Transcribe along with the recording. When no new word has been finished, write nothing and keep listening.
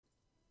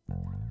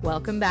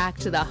Welcome back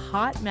to the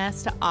Hot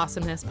Mess to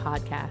Awesomeness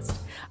podcast,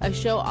 a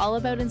show all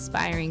about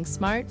inspiring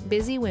smart,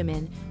 busy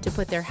women to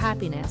put their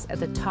happiness at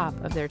the top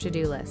of their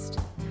to-do list.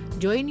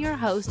 Join your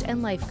host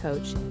and life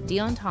coach,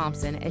 Dion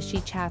Thompson, as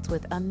she chats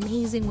with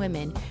amazing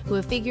women who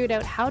have figured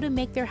out how to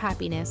make their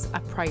happiness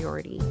a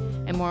priority,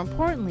 and more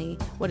importantly,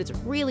 what it's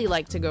really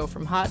like to go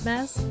from hot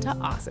mess to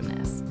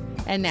awesomeness.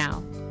 And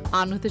now,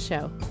 on with the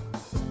show.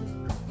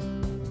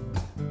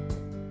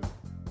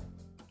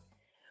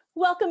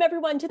 Welcome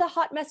everyone to the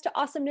Hot Mess to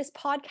Awesomeness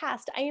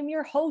podcast. I am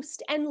your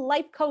host and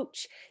life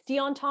coach,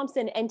 Dion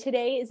Thompson, and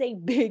today is a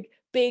big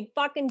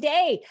fucking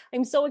day.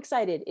 I'm so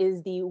excited. It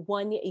is the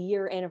 1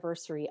 year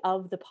anniversary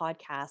of the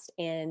podcast,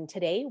 and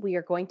today we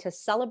are going to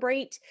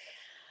celebrate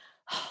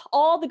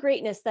all the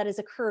greatness that has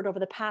occurred over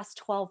the past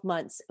 12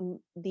 months.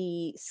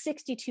 The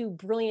 62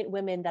 brilliant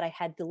women that I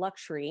had the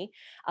luxury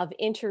of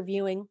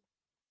interviewing,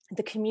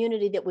 the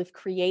community that we've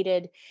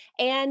created,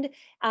 and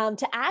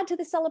to add to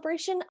the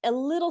celebration, a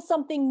little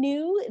something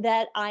new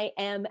that I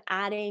am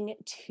adding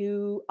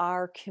to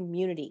our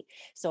community.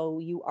 So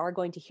you are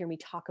going to hear me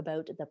talk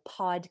about the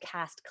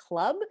podcast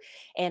club,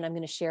 and I'm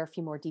going to share a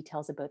few more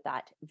details about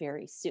that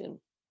very soon.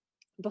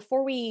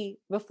 Before we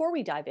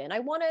dive in, I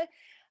want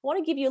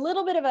to give you a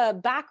little bit of a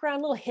background,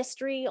 a little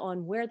history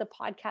on where the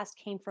podcast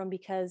came from,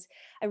 because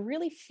I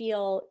really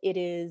feel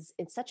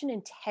it's such an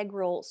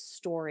integral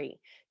story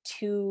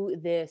to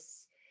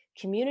this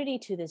community,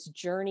 to this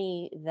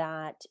journey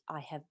that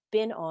I have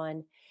been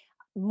on,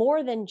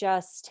 more than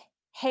just,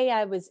 hey,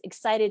 I was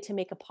excited to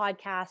make a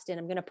podcast and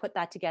I'm going to put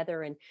that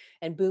together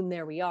and boom,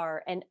 there we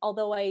are. And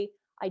although I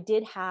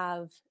did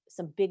have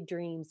some big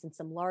dreams and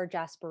some large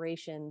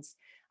aspirations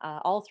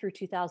all through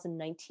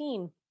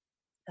 2019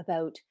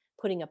 about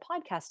putting a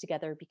podcast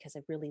together, because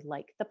I really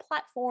like the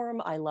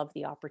platform. I love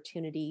the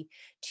opportunity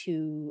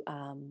to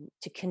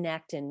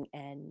connect and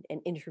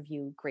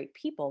interview great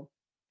people.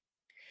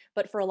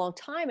 But for a long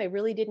time, I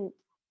really didn't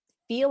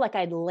feel like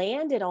I'd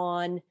landed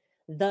on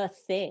the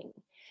thing.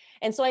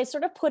 And so I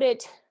sort of put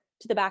it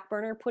to the back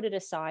burner, put it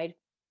aside.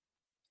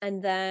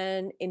 And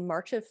then in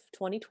March of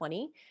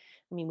 2020,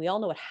 I mean, we all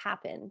know what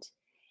happened.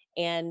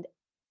 And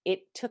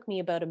it took me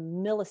about a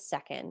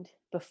millisecond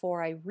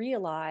before I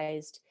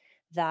realized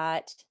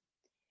that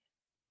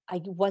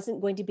I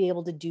wasn't going to be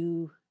able to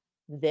do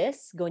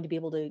this, going to be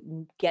able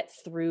to get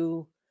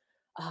through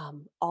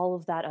all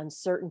of that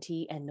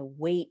uncertainty and the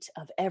weight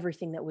of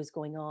everything that was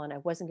going on. I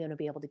wasn't going to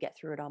be able to get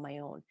through it on my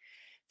own.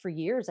 For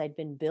years, I'd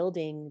been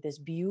building this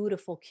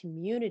beautiful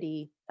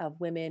community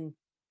of women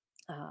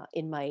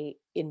in my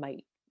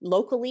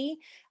locally,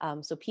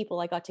 so people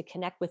I got to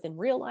connect with in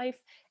real life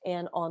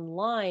and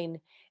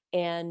online.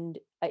 And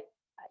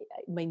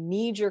my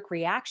knee-jerk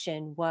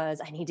reaction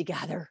was, I need to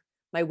gather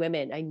my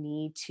women. I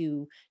need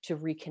to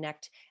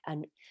reconnect.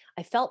 And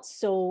I felt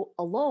so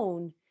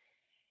alone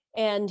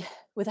and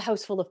with a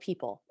house full of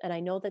people. And I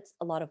know that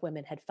a lot of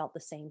women had felt the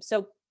same.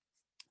 So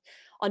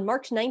on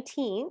March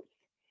 19th,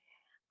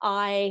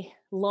 I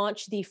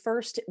launched the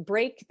first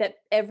break that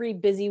every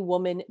busy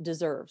woman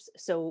deserves.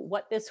 So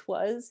what this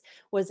was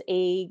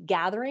a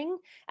gathering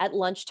at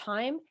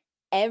lunchtime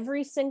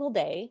every single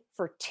day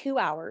for 2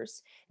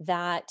 hours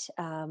that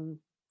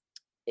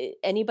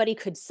anybody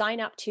could sign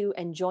up to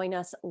and join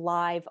us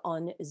live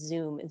on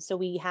Zoom. And so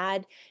we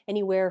had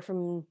anywhere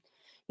from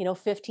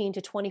 15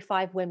 to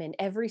 25 women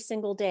every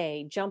single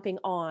day jumping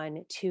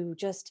on to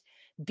just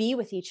be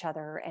with each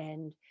other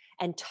and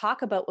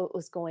talk about what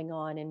was going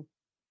on. And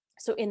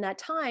so in that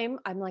time,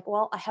 I'm like,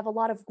 well, I have a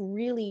lot of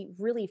really,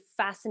 really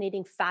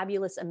fascinating,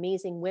 fabulous,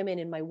 amazing women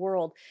in my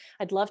world.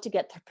 I'd love to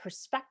get their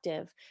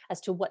perspective as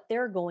to what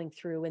they're going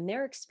through and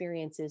their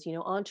experiences,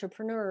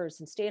 entrepreneurs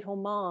and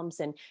stay-at-home moms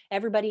and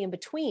everybody in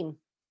between,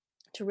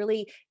 to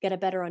really get a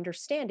better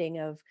understanding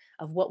of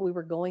what we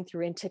were going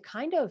through, and to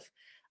kind of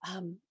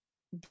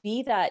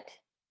be that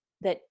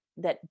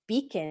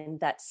beacon,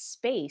 that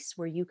space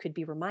where you could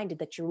be reminded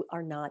that you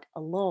are not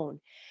alone.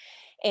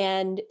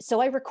 And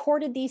so I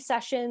recorded these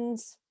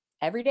sessions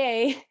every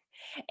day,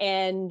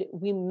 and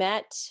we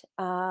met,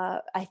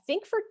 I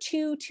think for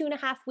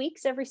 2.5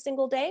 weeks every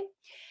single day.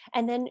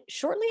 And then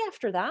shortly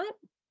after that,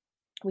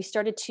 we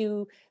started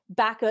to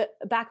back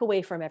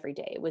away from every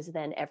day. It was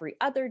then every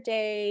other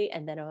day.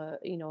 And then a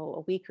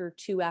week or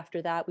two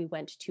after that, we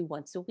went to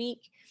once a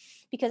week,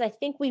 because I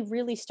think we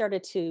really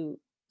started to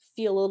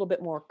feel a little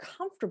bit more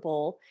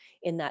comfortable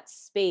in that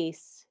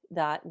space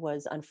that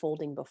was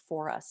unfolding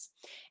before us.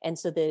 And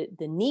so the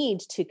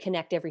need to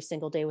connect every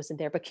single day wasn't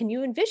there. But can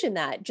you envision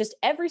that? Just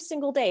every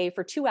single day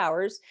for 2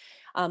 hours,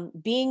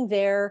 being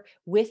there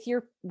with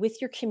your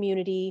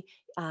community,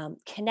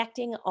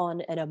 connecting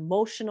on an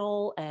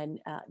emotional and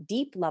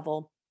deep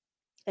level.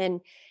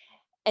 And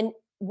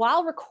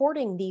while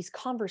recording these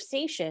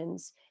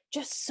conversations,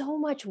 just so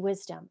much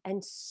wisdom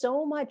and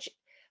so much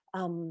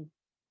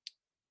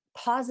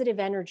positive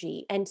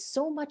energy and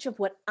so much of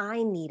what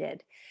I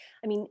needed.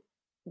 I mean,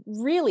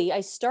 really,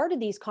 I started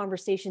these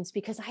conversations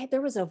because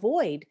there was a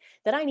void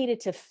that I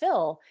needed to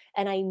fill.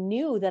 And I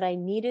knew that I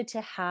needed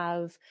to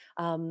have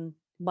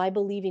my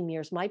believing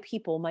mirrors, my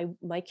people,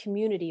 my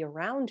community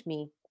around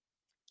me,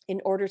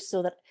 in order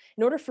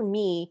for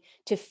me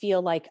to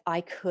feel like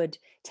I could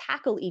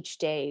tackle each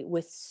day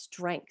with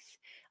strength,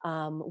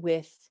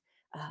 with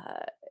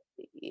uh,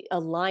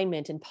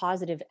 alignment and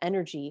positive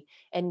energy.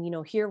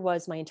 And here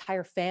was my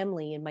entire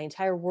family and my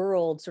entire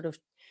world sort of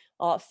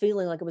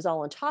feeling like it was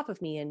all on top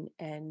of me,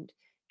 and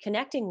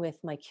connecting with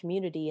my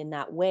community in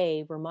that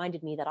way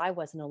reminded me that I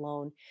wasn't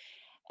alone.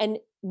 And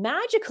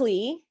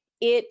magically,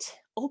 it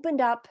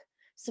opened up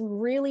some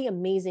really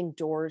amazing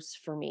doors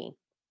for me.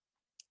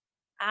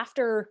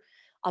 After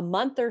a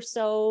month or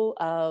so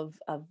of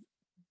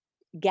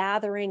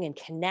gathering and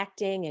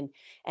connecting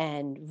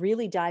and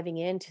really diving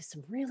into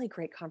some really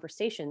great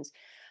conversations,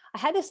 I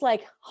had this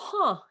like,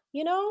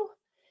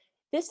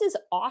 this is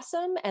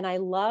awesome. And I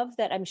love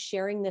that I'm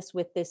sharing this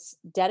with this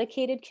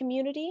dedicated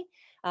community,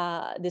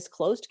 this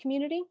closed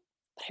community.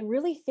 But I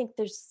really think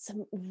there's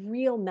some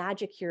real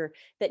magic here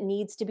that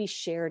needs to be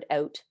shared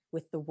out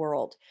with the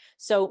world.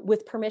 So,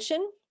 with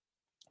permission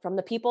from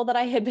the people that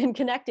I had been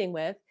connecting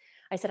with,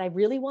 I said, I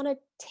really want to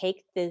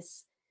take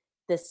these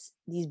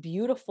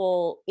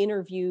beautiful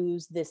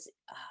interviews, this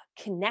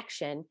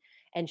connection,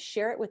 and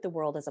share it with the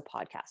world as a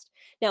podcast.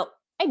 Now,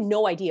 I had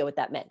no idea what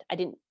that meant. I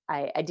didn't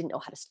know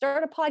how to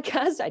start a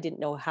podcast. I didn't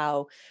know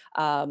how,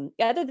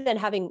 other than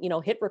having,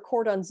 hit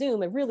record on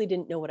Zoom, I really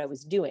didn't know what I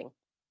was doing.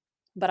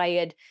 But I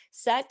had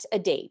set a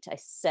date. I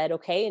said,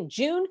 okay, in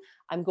June,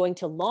 I'm going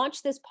to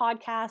launch this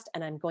podcast,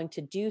 and I'm going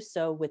to do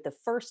so with the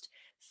first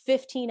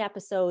 15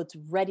 episodes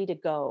ready to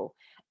go.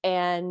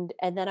 And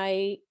then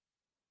I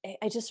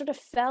just sort of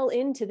fell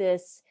into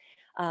this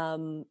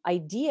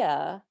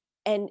idea,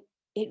 and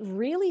it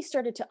really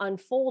started to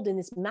unfold in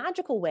this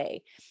magical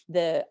way.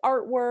 The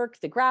artwork,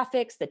 the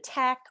graphics, the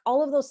tech,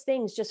 all of those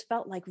things just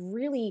felt like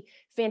really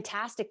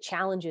fantastic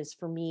challenges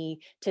for me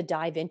to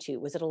dive into.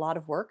 Was it a lot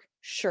of work?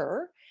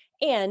 Sure.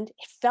 And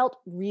it felt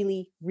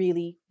really,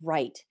 really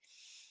right.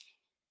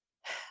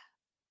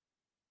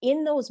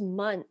 In those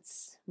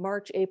months,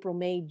 March, April,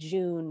 May,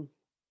 June,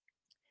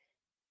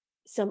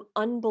 some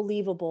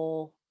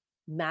unbelievable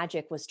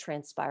magic was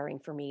transpiring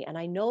for me. And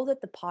I know that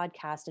the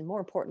podcast, and more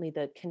importantly,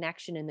 the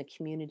connection in the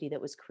community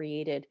that was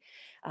created,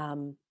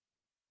 um,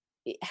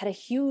 it had a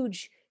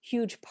huge,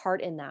 huge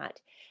part in that.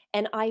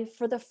 And I,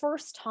 for the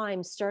first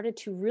time, started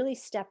to really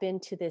step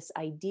into this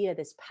idea,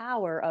 this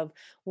power of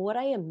what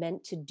I am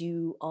meant to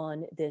do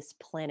on this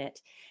planet.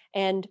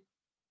 And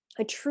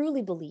I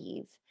truly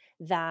believe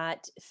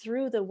that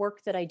through the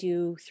work that I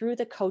do, through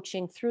the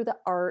coaching, through the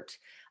art,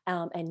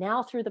 and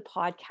now through the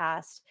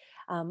podcast,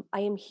 I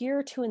am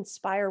here to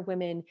inspire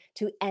women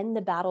to end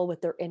the battle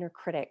with their inner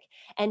critic,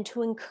 and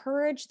to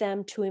encourage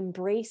them to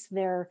embrace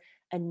their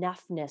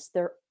enoughness,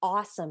 their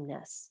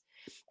awesomeness,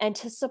 and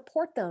to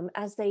support them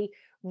as they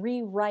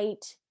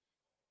rewrite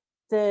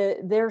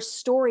their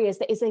story, as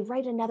they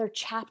write another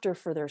chapter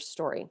for their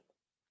story.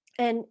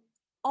 And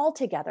all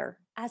together,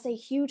 as a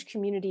huge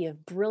community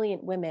of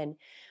brilliant women,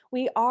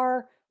 we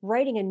are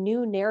writing a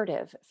new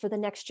narrative for the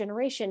next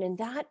generation. And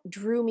that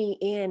drew me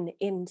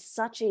in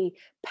such a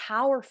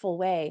powerful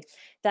way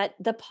that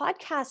the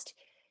podcast,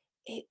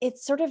 it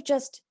sort of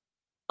just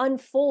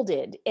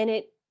unfolded, and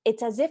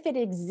it's as if it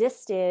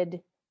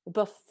existed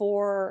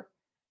before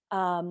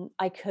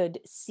I could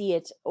see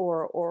it,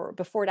 or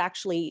before it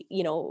actually,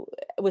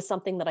 was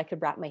something that I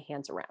could wrap my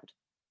hands around.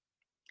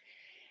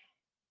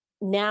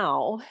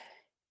 Now,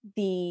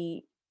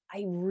 the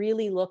I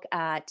really look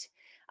at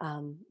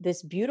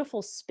this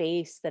beautiful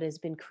space that has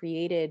been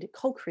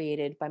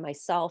co-created by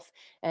myself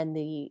and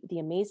the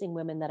amazing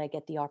women that I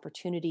get the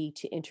opportunity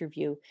to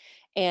interview.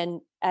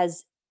 And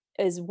as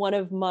one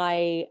of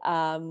my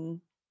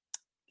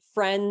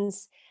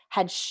friends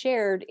had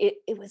shared,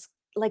 it was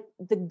like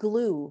the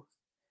glue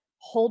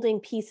holding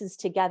pieces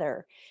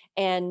together.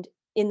 And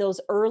in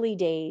those early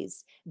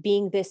days,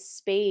 being this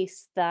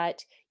space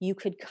that you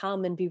could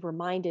come and be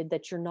reminded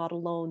that you're not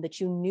alone, that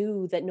you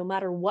knew that no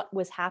matter what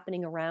was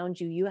happening around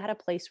you, you had a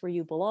place where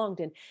you belonged.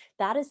 And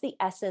that is the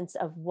essence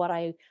of what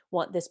I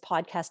want this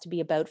podcast to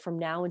be about from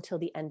now until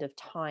the end of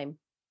time.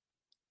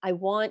 I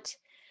want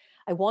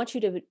I want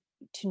you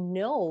to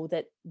know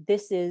that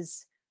this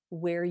is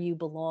where you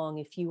belong.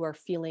 If you are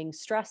feeling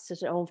stressed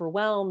and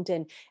overwhelmed,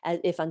 and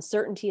if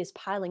uncertainty is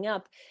piling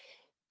up,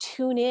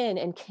 tune in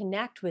and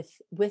connect with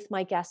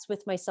my guests,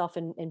 with myself,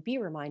 and be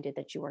reminded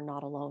that you are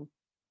not alone.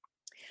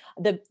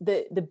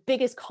 The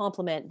biggest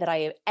compliment that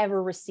I have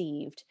ever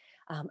received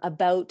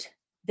about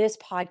this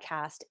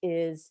podcast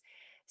is,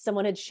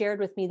 someone had shared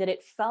with me that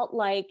it felt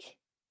like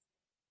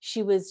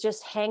she was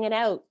just hanging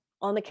out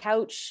on the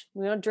couch,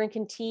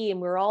 drinking tea, and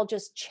we were all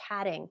just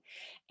chatting,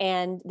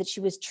 and that she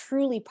was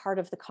truly part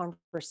of the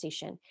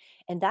conversation.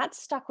 And that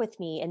stuck with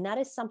me. And that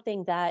is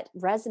something that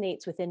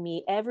resonates within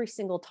me every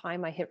single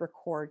time I hit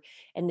record,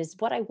 and is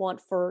what I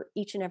want for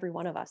each and every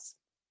one of us,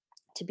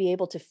 to be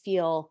able to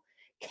feel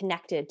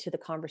connected to the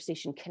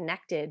conversation,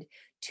 connected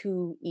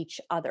to each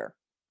other.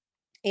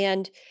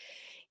 And,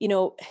 you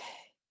know,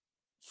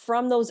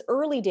 from those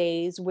early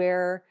days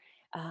where,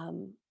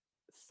 um,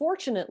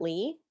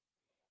 fortunately,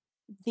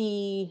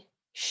 the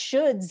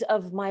shoulds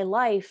of my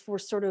life were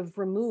sort of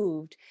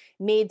removed,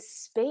 made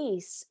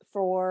space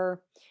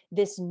for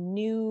this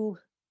new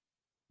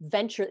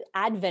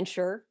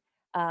adventure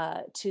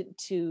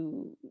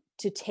to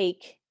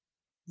take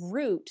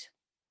root.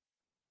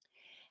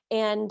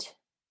 And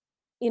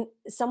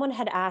someone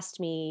had asked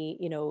me,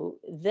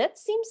 that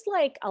seems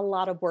like a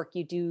lot of work.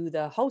 You do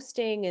the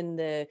hosting and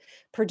the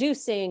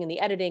producing and the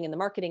editing and the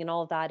marketing and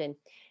all of that. And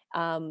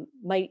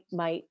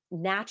my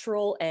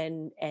natural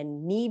and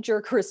knee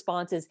jerk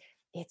response is,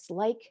 it's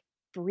like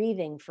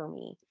breathing for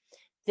me.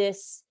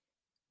 This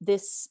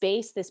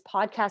space, this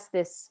podcast,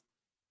 this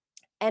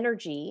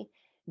energy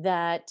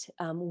that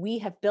we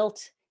have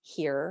built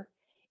here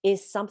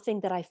is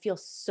something that I feel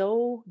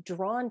so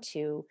drawn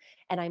to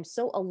and I'm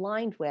so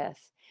aligned with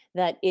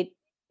that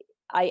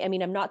I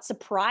mean, I'm not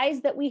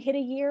surprised that we hit a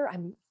year.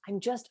 I'm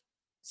just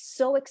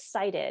so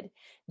excited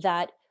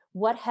that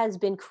what has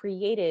been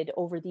created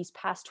over these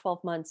past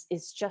 12 months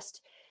is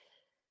just,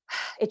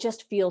 it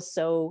just feels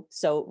so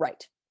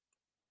right.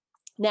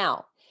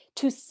 Now,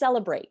 to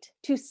celebrate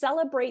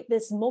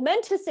this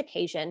momentous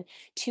occasion,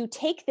 to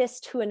take this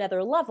to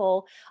another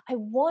level, I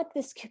want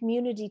this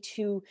community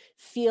to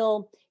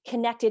feel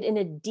connected in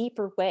a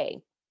deeper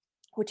way,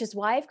 which is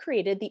why I've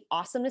created the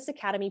Awesomeness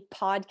Academy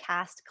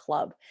podcast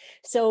club.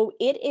 So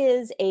it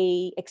is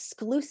a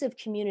exclusive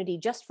community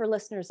just for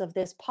listeners of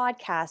this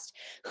podcast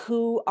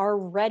who are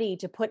ready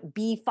to put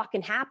be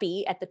fucking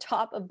happy at the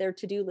top of their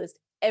to-do list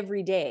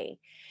every day.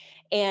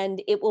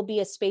 And it will be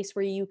a space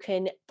where you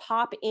can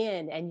pop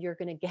in and you're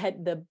going to get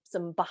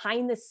some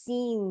behind the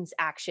scenes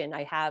action.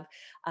 I have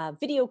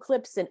video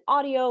clips and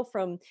audio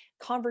from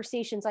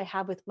conversations I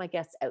have with my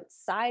guests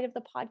outside of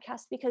the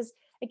podcast, because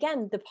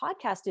again, the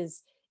podcast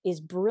is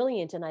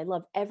brilliant and I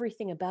love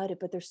everything about it,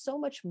 but there's so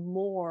much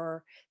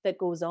more that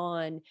goes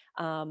on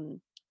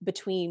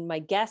between my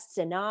guests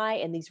and I,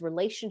 and these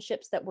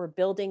relationships that we're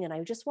building. And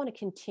I just want to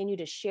continue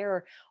to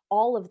share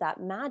all of that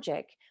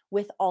magic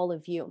with all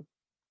of you.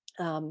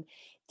 Um,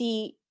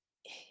 the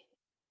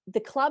the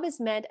club is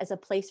meant as a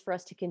place for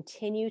us to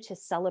continue to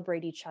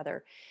celebrate each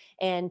other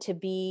and to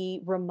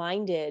be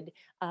reminded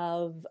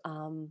of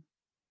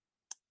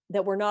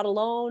that we're not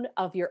alone,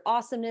 of your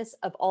awesomeness,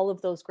 of all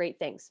of those great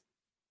things.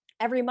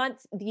 Every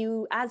month,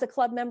 you, as a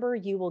club member,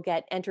 you will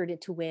get entered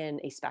to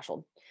win a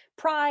special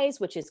prize,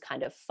 which is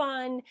kind of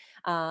fun.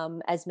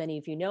 As many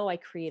of you know, I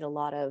create a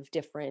lot of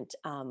different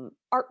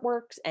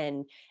artworks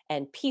and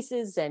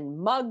pieces and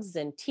mugs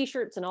and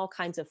T-shirts and all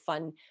kinds of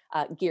fun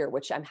gear,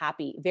 which I'm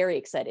very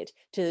excited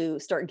to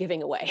start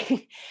giving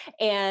away.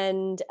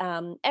 And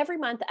every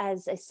month,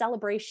 as a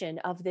celebration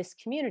of this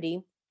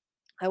community,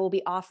 I will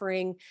be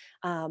offering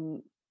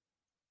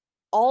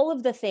all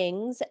of the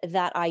things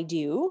that I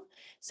do.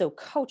 So,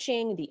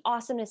 coaching, the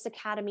Awesomeness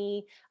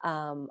Academy,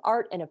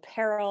 art and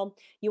apparel.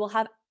 You will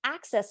have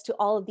access to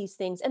all of these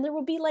things. And there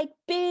will be like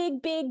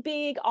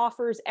big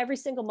offers every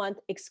single month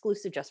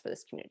exclusive just for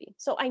this community.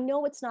 So, I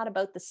know it's not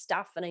about the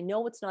stuff and I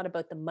know it's not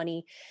about the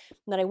money,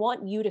 but I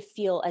want you to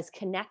feel as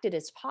connected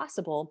as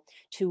possible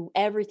to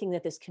everything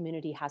that this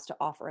community has to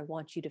offer. I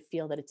want you to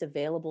feel that it's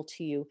available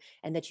to you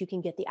and that you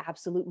can get the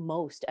absolute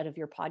most out of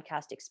your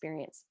podcast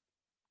experience.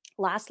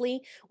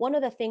 Lastly, one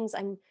of the things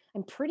I'm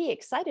pretty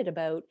excited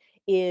about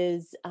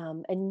is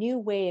a new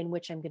way in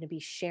which I'm going to be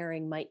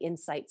sharing my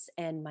insights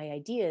and my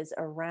ideas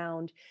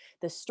around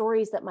the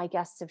stories that my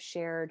guests have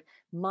shared,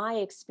 my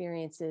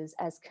experiences,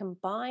 as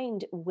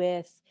combined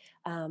with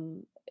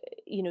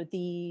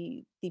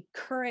the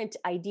current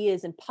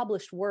ideas and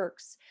published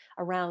works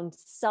around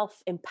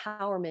self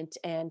empowerment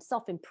and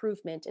self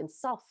improvement and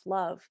self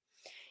love.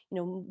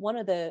 One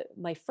of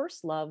my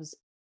first loves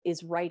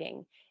is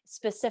writing,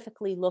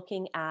 specifically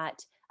looking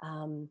at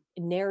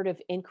narrative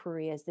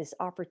inquiry as this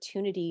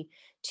opportunity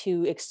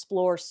to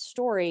explore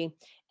story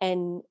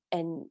and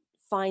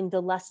find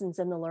the lessons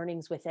and the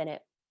learnings within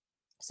it.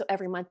 So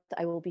every month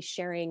I will be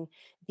sharing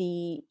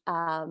the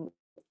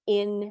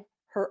In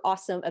Her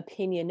Awesome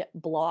Opinion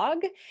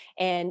blog,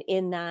 and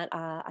in that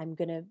I'm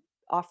going to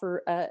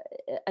offer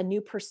a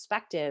new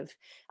perspective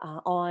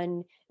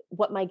on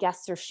what my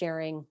guests are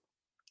sharing,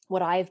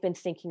 what I've been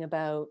thinking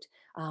about,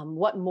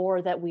 what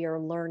more that we are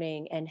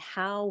learning, and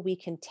how we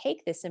can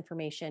take this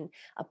information,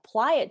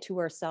 apply it to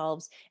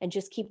ourselves, and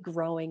just keep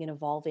growing and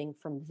evolving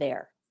from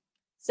there.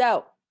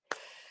 So,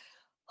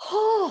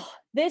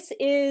 this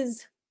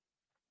is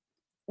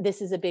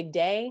a big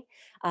day,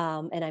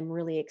 and I'm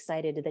really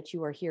excited that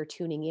you are here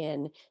tuning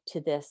in to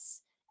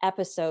this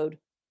episode.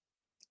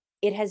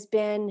 It has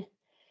been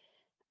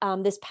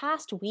this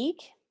past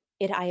week.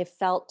 I have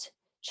felt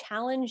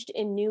challenged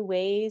in new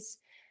ways.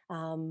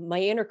 My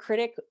inner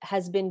critic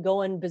has been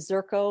going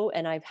berserko,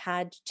 and I've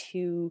had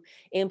to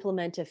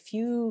implement a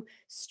few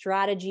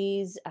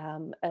strategies,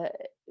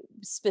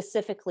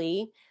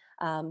 specifically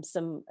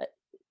some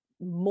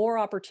more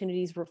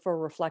opportunities for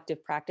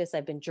reflective practice.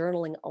 I've been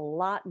journaling a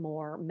lot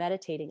more,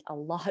 meditating a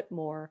lot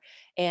more,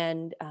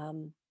 and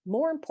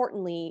more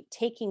importantly,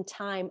 taking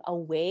time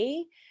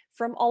away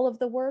from all of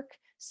the work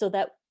so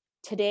that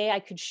today I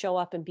could show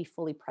up and be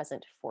fully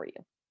present for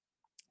you.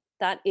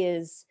 That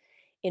is,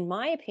 in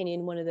my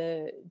opinion, one of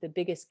the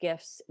biggest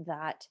gifts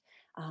that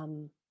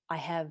I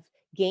have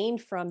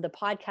gained from the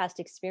podcast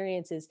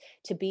experiences,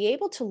 to be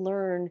able to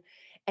learn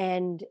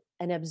and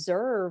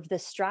observe the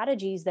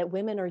strategies that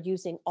women are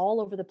using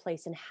all over the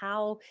place, and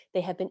how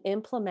they have been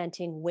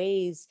implementing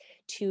ways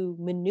to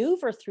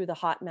maneuver through the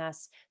hot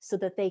mess so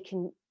that they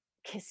can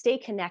stay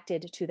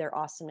connected to their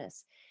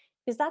awesomeness.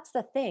 Because that's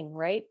the thing,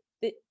 right?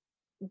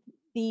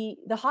 The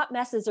hot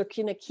messes are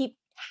going to keep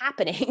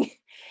happening.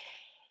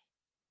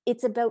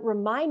 It's about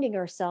reminding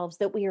ourselves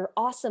that we are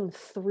awesome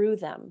through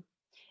them,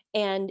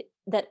 and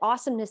that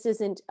awesomeness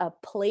isn't a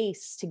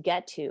place to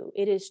get to.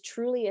 It is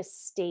truly a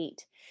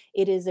state.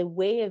 It is a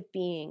way of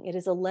being. It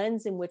is a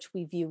lens in which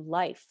we view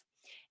life.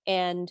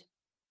 And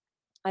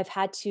I've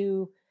had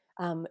to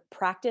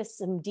practice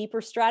some deeper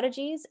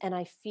strategies, and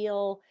I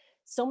feel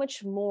so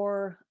much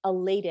more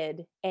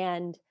elated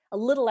and a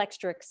little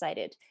extra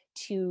excited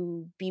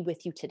to be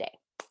with you today.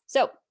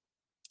 So,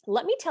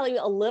 let me tell you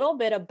a little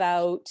bit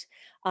about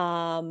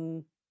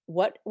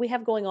what we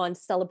have going on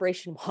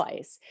celebration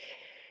wise.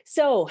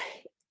 So,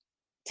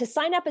 to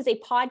sign up as a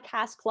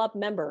podcast club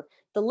member,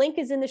 the link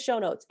is in the show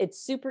notes. It's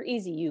super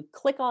easy. You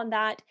click on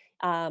that.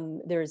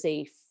 There's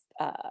a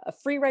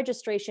free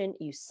registration.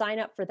 You sign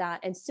up for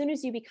that. And as soon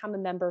as you become a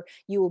member,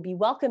 you will be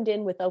welcomed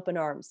in with open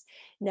arms.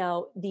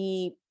 Now,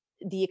 the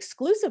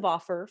exclusive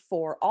offer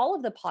for all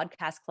of the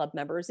podcast club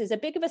members is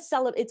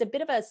it's a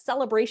bit of a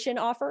celebration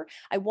offer.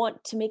 I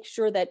want to make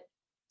sure that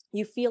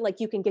you feel like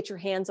you can get your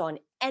hands on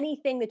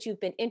anything that you've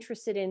been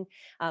interested in,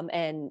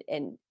 and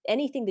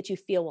anything that you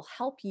feel will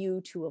help you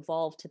to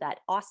evolve to that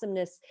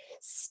awesomeness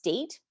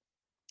state.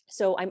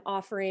 So I'm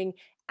offering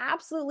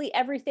absolutely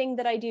everything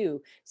that I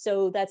do.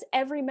 So that's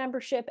every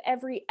membership,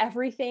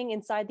 everything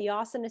inside the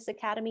Awesomeness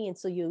Academy. And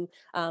so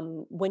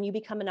when you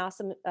become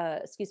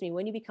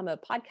when you become a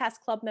podcast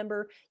club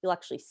member, you'll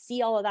actually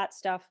see all of that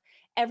stuff.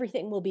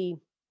 Everything will be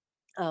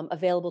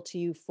available to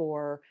you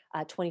for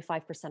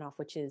 25% off,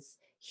 which is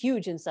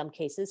huge in some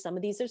cases. Some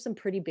of these are some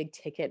pretty big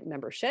ticket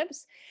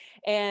memberships.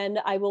 And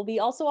I will be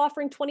also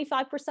offering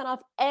 25%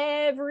 off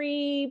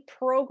every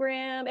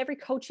program, every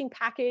coaching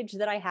package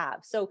that I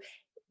have. So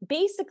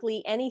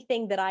basically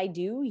anything that I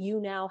do, you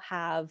now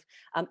have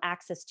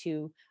access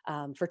to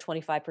for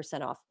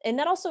 25% off. And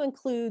that also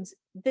includes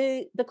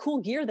the cool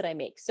gear that I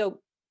make.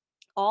 So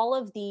all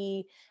of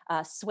the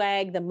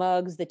swag, the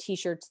mugs, the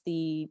t-shirts,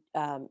 the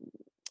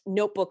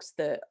notebooks,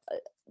 the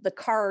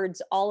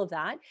cards, all of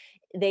that,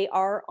 they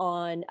are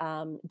on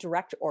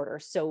direct order.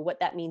 So what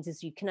that means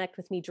is you connect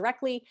with me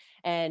directly,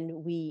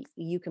 and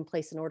you can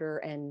place an order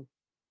and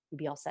you'll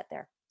be all set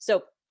there.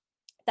 So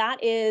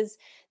that is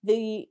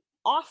the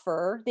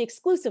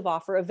exclusive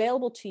offer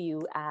available to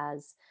you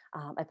as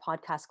a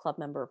podcast club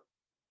member.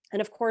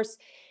 And of course,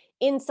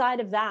 inside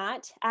of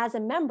that, as a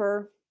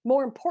member,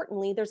 more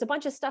importantly, there's a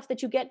bunch of stuff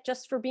that you get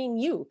just for being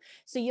you.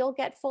 So you'll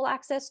get full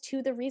access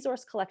to the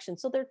resource collection.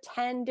 So there are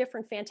 10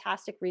 different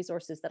fantastic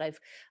resources that I've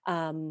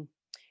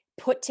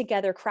put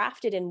together,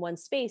 crafted in one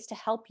space to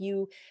help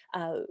you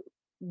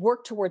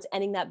work towards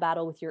ending that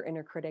battle with your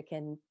inner critic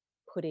and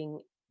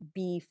putting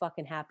be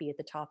fucking happy at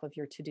the top of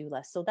your to-do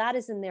list. So that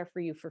is in there for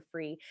you for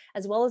free,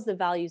 as well as the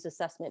values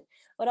assessment.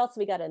 What else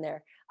we got in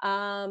there?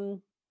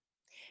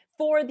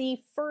 For the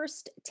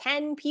first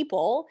 10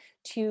 people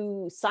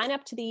to sign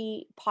up to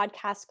the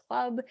podcast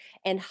club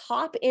and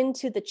hop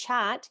into the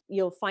chat,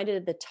 you'll find it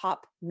at the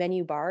top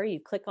menu bar.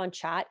 You click on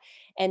chat,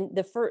 and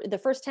the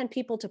first 10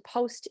 people to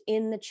post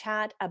in the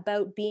chat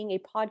about being a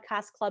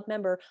podcast club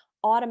member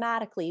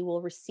automatically will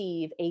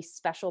receive a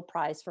special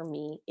prize from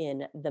me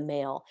in the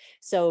mail.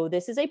 So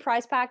this is a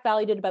prize pack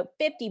valued at about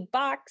 $50.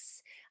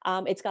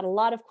 It's got a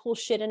lot of cool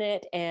shit in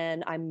it,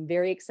 and I'm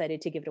very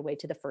excited to give it away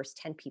to the first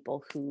 10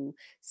 people who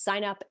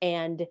sign up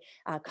and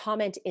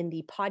comment in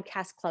the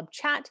podcast club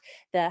chat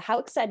how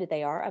excited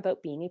they are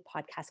about being a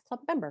podcast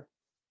club member.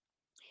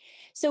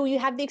 So you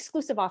have the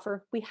exclusive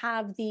offer. We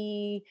have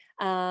the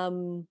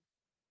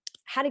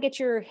how to get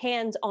your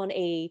hands on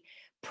a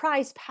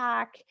prize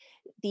pack,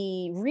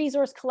 the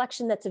resource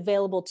collection that's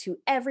available to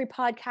every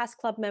podcast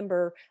club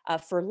member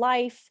for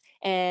life,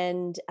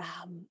 and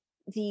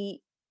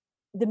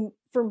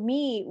for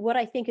me, what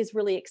I think is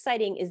really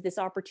exciting is this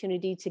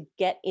opportunity to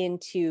get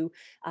into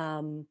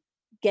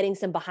getting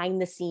some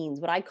behind the scenes,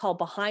 what I call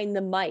behind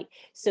the mic.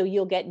 So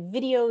you'll get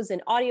videos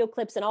and audio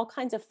clips and all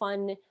kinds of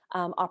fun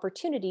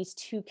opportunities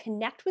to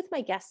connect with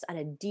my guests on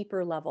a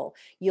deeper level.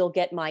 You'll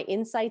get my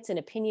insights and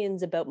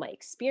opinions about my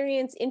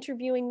experience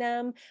interviewing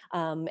them,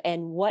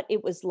 and what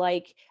it was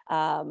like,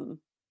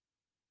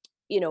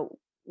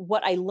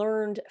 what I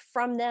learned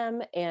from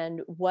them,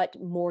 and what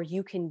more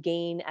you can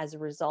gain as a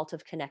result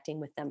of connecting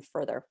with them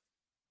further.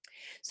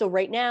 So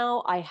right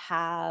now I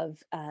have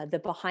the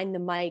behind the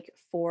mic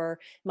for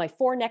my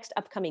 4 next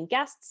upcoming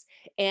guests,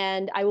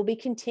 and I will be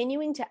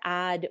continuing to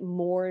add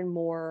more and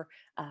more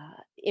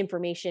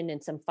information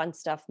and some fun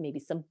stuff, maybe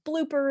some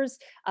bloopers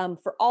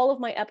for all of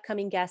my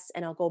upcoming guests,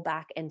 and I'll go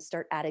back and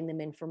start adding them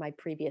in for my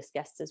previous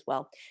guests as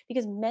well,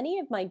 because many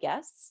of my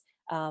guests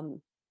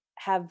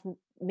have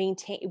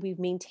we've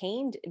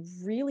maintained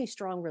really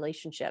strong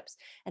relationships,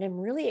 and I'm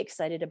really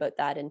excited about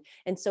that.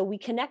 And so we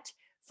connect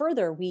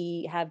further.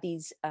 We have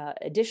these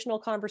additional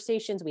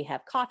conversations. We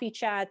have coffee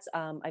chats.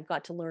 I've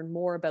got to learn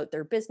more about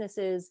their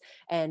businesses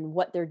and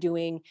what they're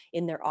doing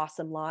in their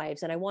awesome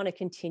lives. And I want to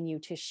continue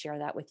to share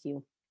that with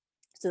you.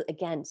 So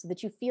again, so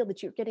that you feel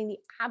that you're getting the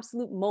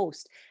absolute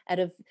most out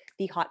of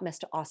the Hot Mess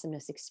to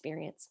Awesomeness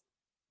experience.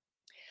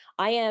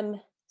 I am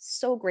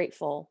so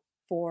grateful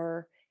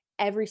for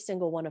every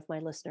single one of my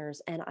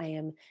listeners, and I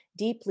am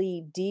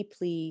deeply,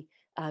 deeply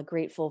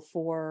grateful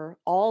for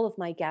all of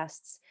my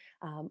guests,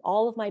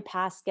 all of my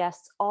past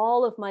guests,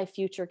 all of my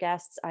future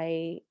guests.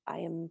 I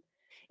am.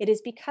 It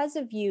is because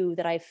of you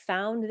that I've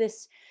found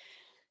this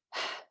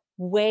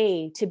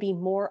way to be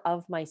more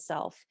of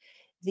myself.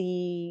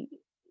 The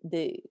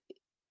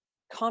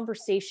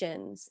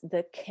conversations,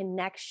 the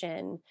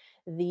connection,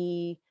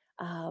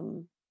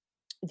 um,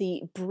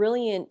 the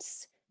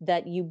brilliance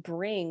that you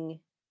bring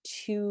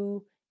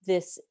to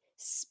this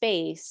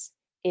space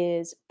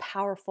is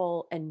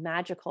powerful and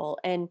magical.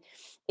 And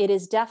it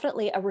is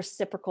definitely a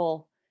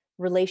reciprocal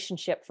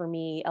relationship for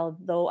me,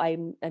 although I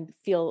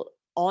feel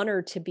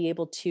honored to be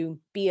able to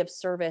be of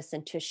service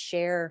and to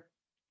share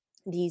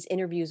these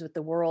interviews with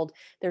the world.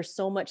 There's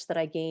so much that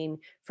I gain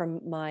from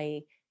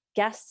my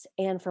guests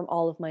and from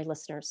all of my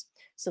listeners.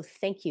 So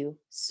thank you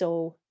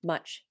so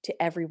much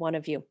to every one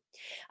of you.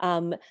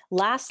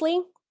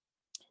 Lastly,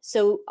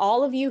 so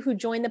all of you who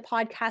join the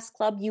podcast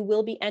club, you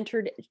will be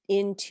entered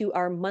into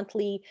our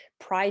monthly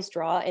prize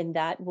draw, and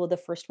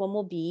the first one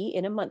will be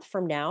in a month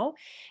from now.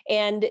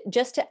 And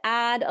just to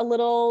add a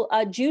little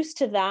juice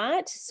to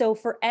that, so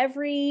for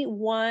every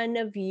one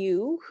of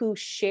you who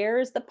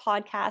shares the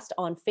podcast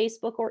on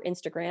Facebook or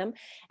Instagram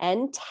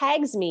and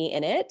tags me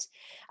in it,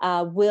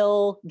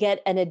 will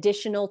get an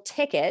additional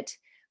ticket.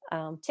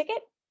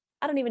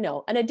 I don't even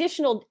know, an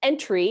additional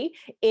entry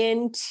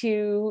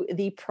into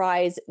the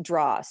prize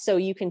draw. So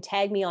you can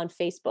tag me on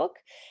Facebook,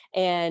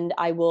 and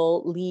I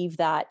will leave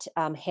that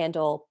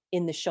handle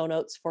in the show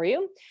notes for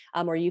you,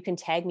 or you can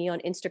tag me on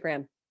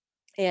Instagram.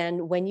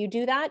 And when you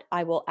do that,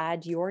 I will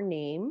add your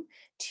name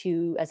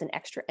as an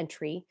extra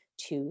entry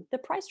to the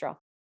prize draw.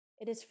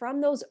 It is from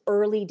those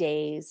early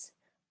days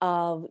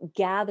of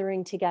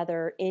gathering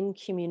together in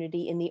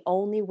community in the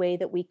only way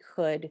that we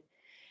could,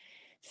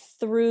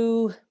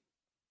 through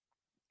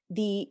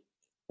the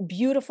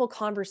beautiful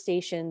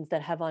conversations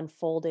that have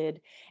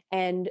unfolded,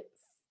 and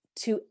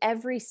to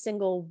every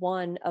single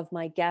one of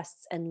my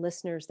guests and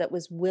listeners that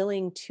was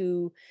willing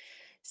to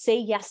say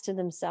yes to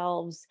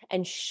themselves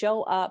and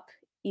show up,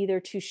 either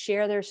to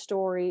share their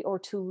story or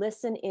to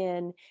listen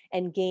in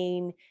and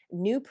gain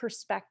new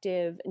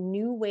perspective,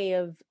 new way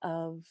of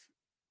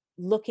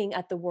looking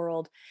at the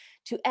world.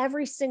 To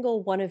every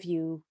single one of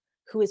you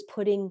who is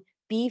putting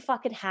be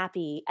fucking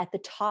happy at the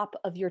top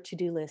of your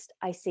to-do list,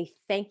 I say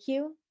thank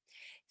you.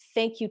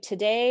 Thank you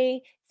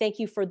today. Thank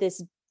you for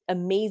this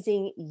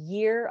amazing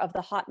year of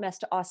the Hot Mess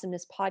to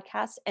Awesomeness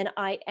podcast. And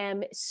I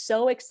am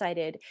so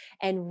excited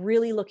and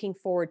really looking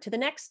forward to the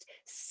next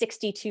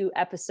 62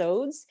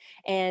 episodes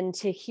and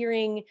to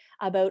hearing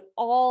about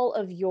all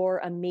of your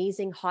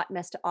amazing Hot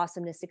Mess to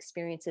Awesomeness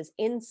experiences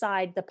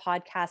inside the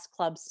podcast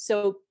clubs.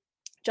 So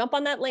jump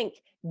on that link,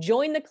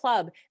 join the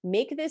club,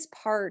 make this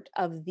part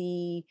of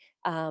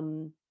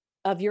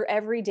your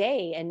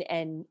everyday,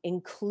 and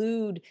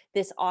include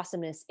this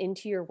awesomeness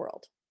into your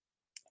world.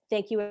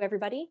 Thank you,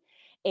 everybody.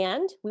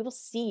 And we will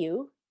see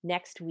you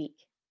next week.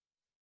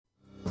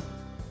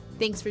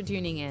 Thanks for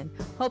tuning in.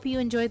 Hope you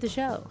enjoyed the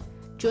show.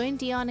 Join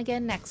Dion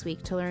again next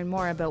week to learn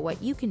more about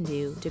what you can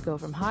do to go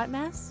from hot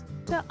mess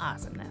to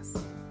awesomeness.